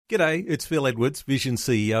G'day, it's Phil Edwards, Vision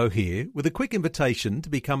CEO here, with a quick invitation to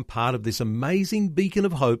become part of this amazing beacon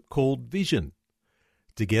of hope called Vision.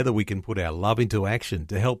 Together we can put our love into action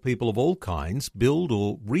to help people of all kinds build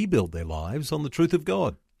or rebuild their lives on the truth of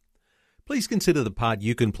God. Please consider the part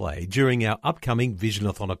you can play during our upcoming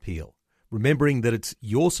Visionathon appeal, remembering that it's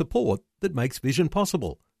your support that makes Vision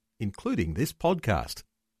possible, including this podcast.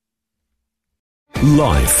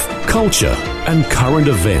 Life, culture and current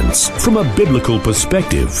events from a biblical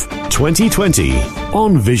perspective. 2020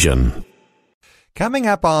 on Vision. Coming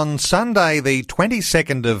up on Sunday the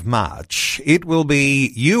 22nd of March, it will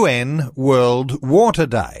be UN World Water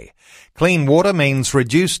Day. Clean water means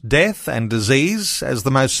reduced death and disease as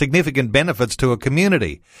the most significant benefits to a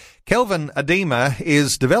community. Kelvin Adima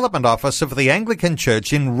is Development Officer for the Anglican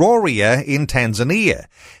Church in Rorya in Tanzania.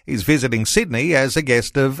 He's visiting Sydney as a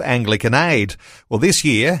guest of Anglican Aid. Well, this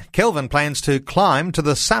year, Kelvin plans to climb to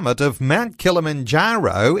the summit of Mount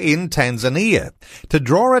Kilimanjaro in Tanzania to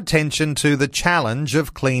draw attention to the challenge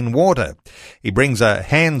of clean water. He brings a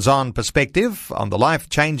hands-on perspective on the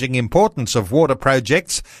life-changing importance of water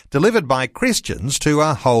projects delivered by Christians to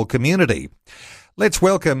a whole community. Let's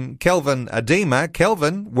welcome Kelvin Adima.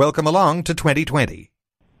 Kelvin, welcome along to 2020.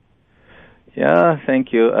 Yeah,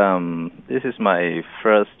 thank you. This is my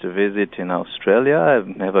first visit in Australia.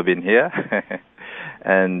 I've never been here.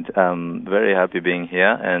 And I'm very happy being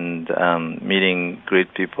here and meeting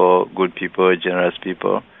great people, good people, generous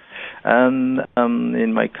people. And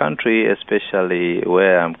in my country, especially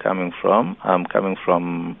where I'm coming from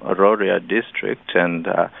Rorya district, and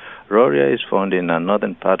Rorya is found in the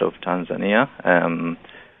northern part of Tanzania.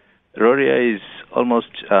 Rorya is almost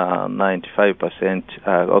 95%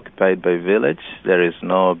 occupied by village. There is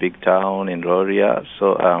no big town in Rorya,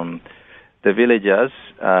 so the villagers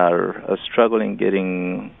are struggling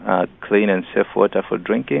getting clean and safe water for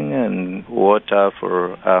drinking and water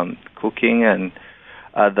for cooking and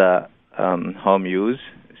other home use.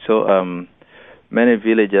 So many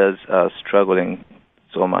villagers are struggling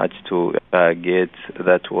so much to get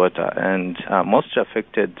that water. And most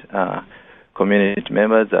affected community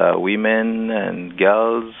members are women and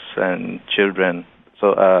girls and children.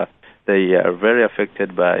 So they are very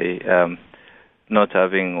affected by not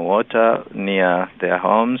having water near their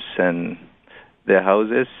homes and their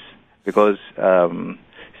houses because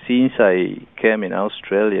since I came in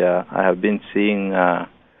Australia, I have been seeing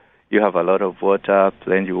you have a lot of water,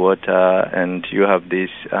 plenty water, and you have this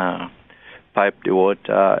piped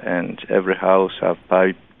water, and every house have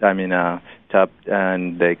tap,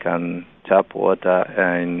 and they can tap water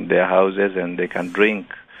in their houses, and they can drink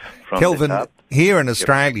from Kelvin, the tap. Here in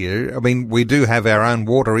Australia, I mean, we do have our own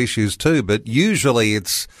water issues too, but usually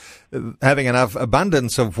it's having enough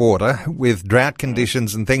abundance of water with drought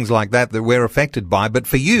conditions and things like that we're affected by. But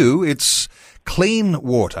for you, it's clean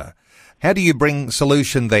water. How do you bring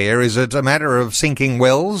solution there? Is it a matter of sinking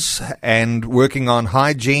wells and working on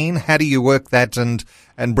hygiene? How do you work that and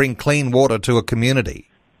bring clean water to a community?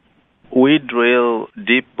 We drill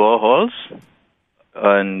deep boreholes,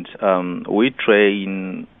 and we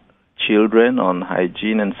train children on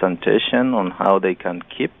hygiene and sanitation, on how they can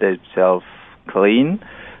keep themselves clean,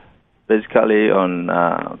 basically on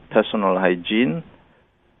personal hygiene.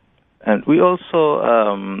 And we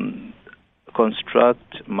also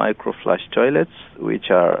construct microflush toilets, which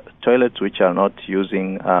are not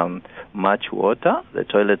using much water, the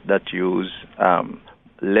toilet that use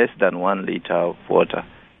less than 1 liter of water.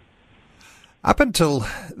 Up until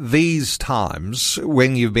these times,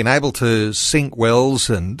 when you've been able to sink wells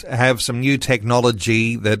and have some new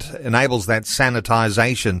technology that enables that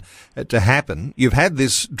sanitization to happen, you've had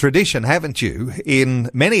this tradition, haven't you, in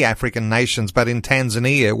many African nations, but in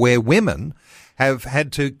Tanzania, where women have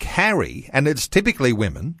had to carry, and it's typically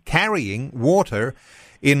women, carrying water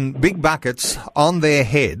in big buckets on their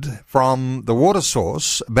head from the water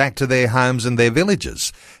source back to their homes and their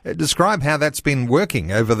villages. Describe how that's been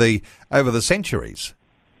working over the centuries.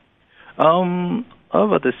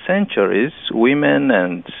 Over the centuries, women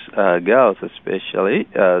and girls especially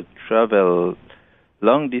travel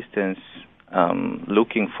long distance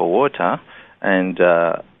looking for water, and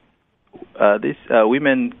these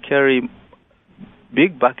women carry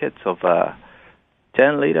big buckets of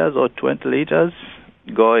 10 liters or 20 liters,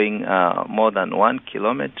 going more than 1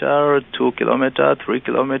 kilometer, 2 kilometer, 3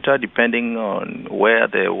 kilometer, depending on where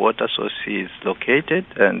the water source is located.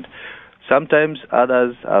 And sometimes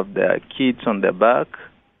others have their kids on their back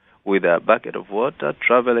with a bucket of water,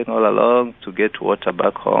 traveling all along to get water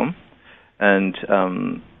back home. And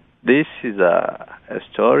this is a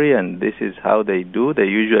story, and this is how they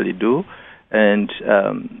usually do. And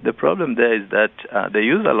the problem there is that they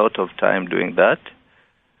use a lot of time doing that.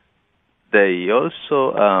 they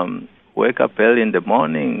also wake up early in the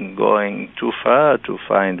morning going too far to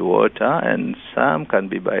find water, and some can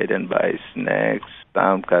be bitten by snakes,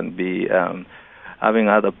 some can be having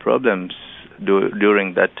other problems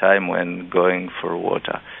during that time when going for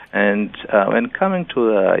water. And when coming to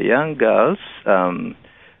the young girls,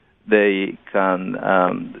 they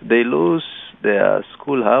lose their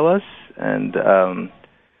school hours, and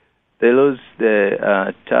they lose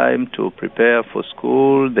the time to prepare for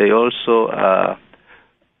school. They also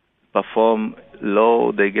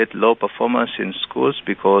they get low performance in schools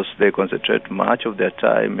because they concentrate much of their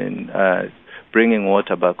time in bringing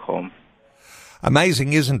water back home.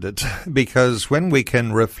 Amazing, isn't it? Because when we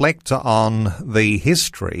can reflect on the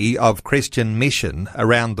history of Christian mission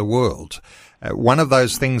around the world, one of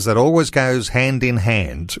those things that always goes hand in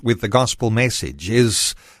hand with the gospel message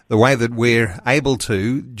is the way that we're able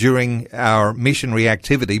to, during our missionary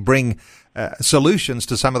activity, bring solutions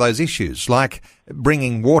to some of those issues, like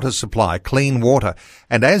bringing water supply, clean water.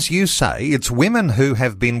 And as you say, it's women who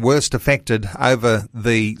have been worst affected over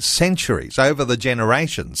the centuries, over the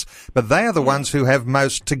generations, but they are the ones who have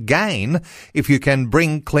most to gain if you can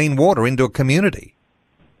bring clean water into a community.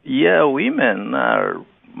 Yeah, women are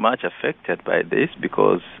much affected by this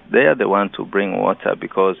because they are the ones who bring water,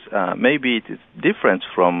 because maybe it is different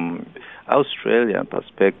from Australian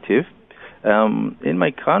perspective. In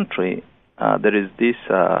my country, there is this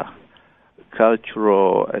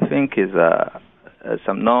cultural, I think, is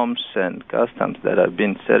some norms and customs that have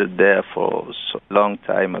been set there for so long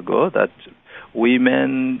time ago, that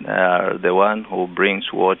women are the one who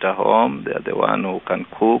brings water home, they're the one who can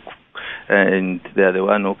cook, and they're the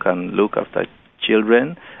one who can look after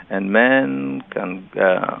children, and men can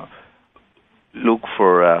look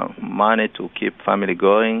for money to keep family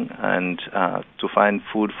going and to find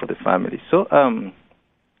food for the family. So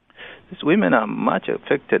these women are much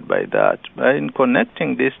affected by that. But in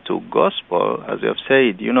connecting this to gospel, as you have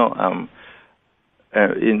said, during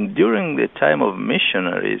the time of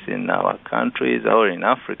missionaries in our countries or in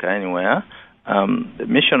Africa anywhere, the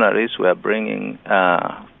missionaries were bringing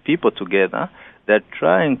people together. They're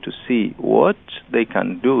trying to see what they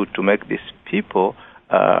can do to make these people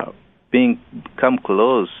come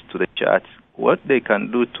close to the church, what they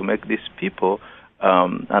can do to make these people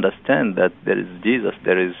understand that there is Jesus,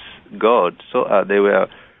 there is God. So they were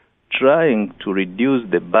trying to reduce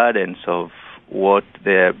the burdens of what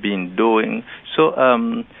they have been doing. So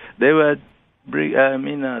they were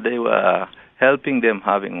helping them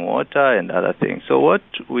having water and other things. So what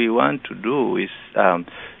we want to do is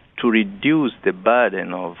to reduce the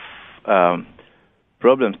burden of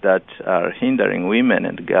problems that are hindering women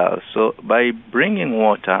and girls. So by bringing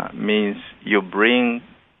water means you bring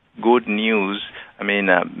good news, a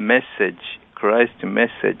message, Christ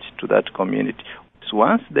message to that community. So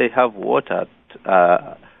once they have water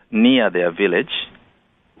near their village,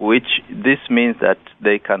 which this means that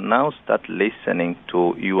they can now start listening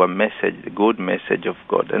to your message, the good message of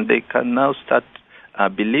God, and they can now start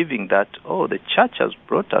believing that, the church has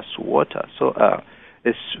brought us water. So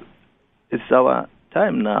it's our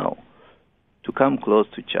time now to come close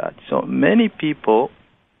to church. So many people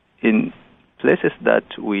in places that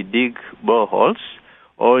we dig boreholes,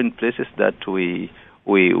 or in places that we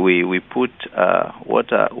put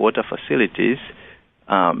water facilities,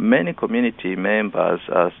 many community members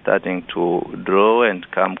are starting to draw and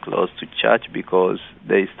come close to church because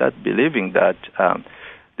they start believing that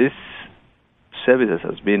this services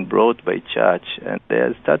has been brought by church, and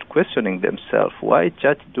they start questioning themselves, why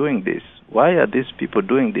church doing this? Why are these people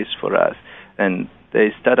doing this for us? And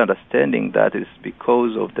they start understanding that it's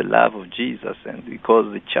because of the love of Jesus and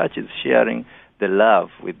because the church is sharing the love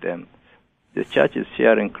with them. The church is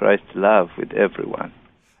sharing Christ's love with everyone.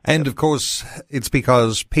 And of course, it's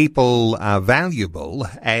because people are valuable,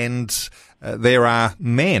 and there are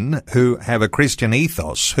men who have a Christian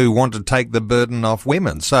ethos who want to take the burden off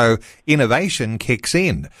women. So innovation kicks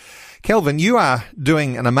in. Kelvin, you are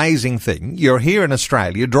doing an amazing thing. You're here in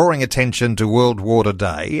Australia drawing attention to World Water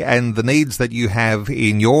Day and the needs that you have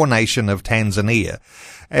in your nation of Tanzania.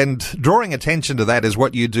 And drawing attention to that is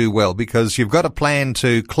what you do well, because you've got a plan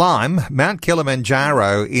to climb Mount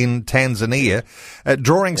Kilimanjaro in Tanzania,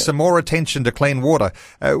 drawing some more attention to clean water.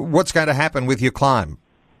 What's going to happen with your climb?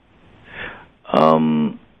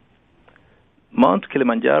 Mount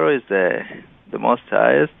Kilimanjaro is the most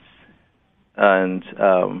highest, and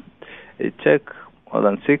it takes more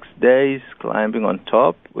than 6 days climbing on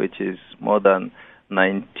top, which is more than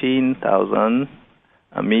 19,000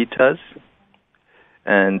 meters.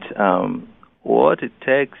 And what it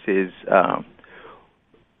takes is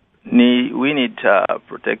we need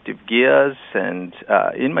protective gears, and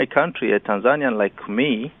in my country, a Tanzanian like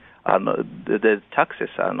me, the taxes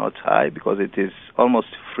are not high because it is almost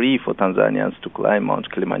free for Tanzanians to climb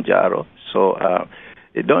Mount Kilimanjaro. So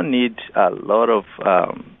it don't need a lot of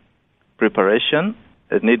preparation.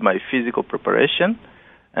 It need my physical preparation,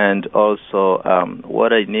 and also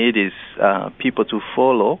what I need is people to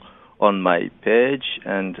follow on my page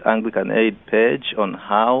and Anglican Aid page on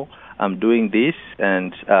how I'm doing this,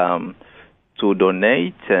 and to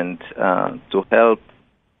donate and to help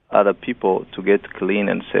other people to get clean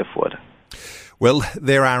and safe water. Well,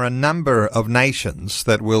 there are a number of nations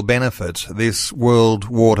that will benefit this World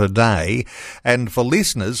Water Day. And for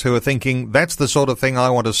listeners who are thinking, that's the sort of thing I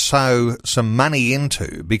want to sow some money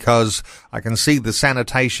into because I can see the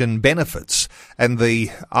sanitation benefits and the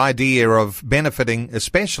idea of benefiting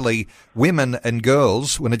especially women and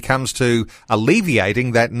girls when it comes to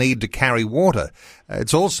alleviating that need to carry water.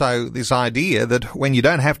 It's also this idea that when you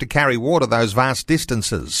don't have to carry water those vast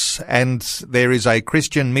distances and there is a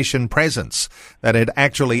Christian mission presence, that it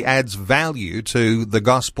actually adds value to the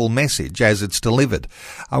gospel message as it's delivered.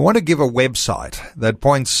 I want to give a website that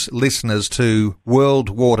points listeners to World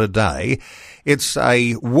Water Day. It's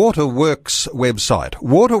a Waterworks website,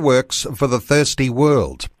 Waterworks for the Thirsty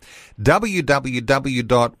World.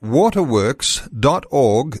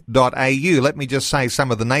 www.waterworks.org.au. Let me just say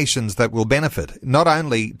some of the nations that will benefit. Not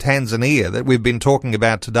only Tanzania that we've been talking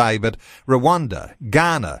about today, but Rwanda,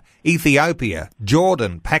 Ghana, Ethiopia,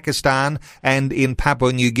 Jordan, Pakistan, and in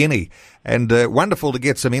Papua New Guinea. And wonderful to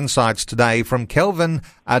get some insights today from Kelvin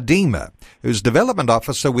Adima, who's Development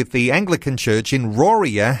Officer with the Anglican Church in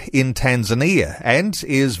Rorya in Tanzania and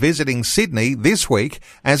is visiting Sydney this week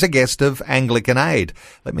as a guest of Anglican Aid.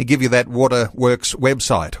 Let me give you that Waterworks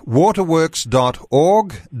website,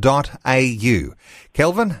 waterworks.org.au.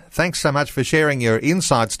 Kelvin, thanks so much for sharing your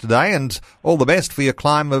insights today and all the best for your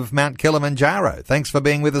climb of Mount Kilimanjaro. Thanks for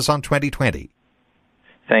being with us on 2020.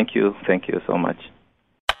 Thank you so much.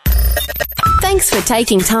 Thanks for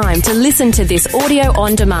taking time to listen to this audio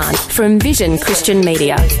on demand from Vision Christian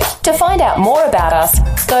Media. To find out more about us,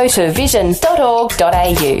 go to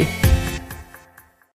vision.org.au.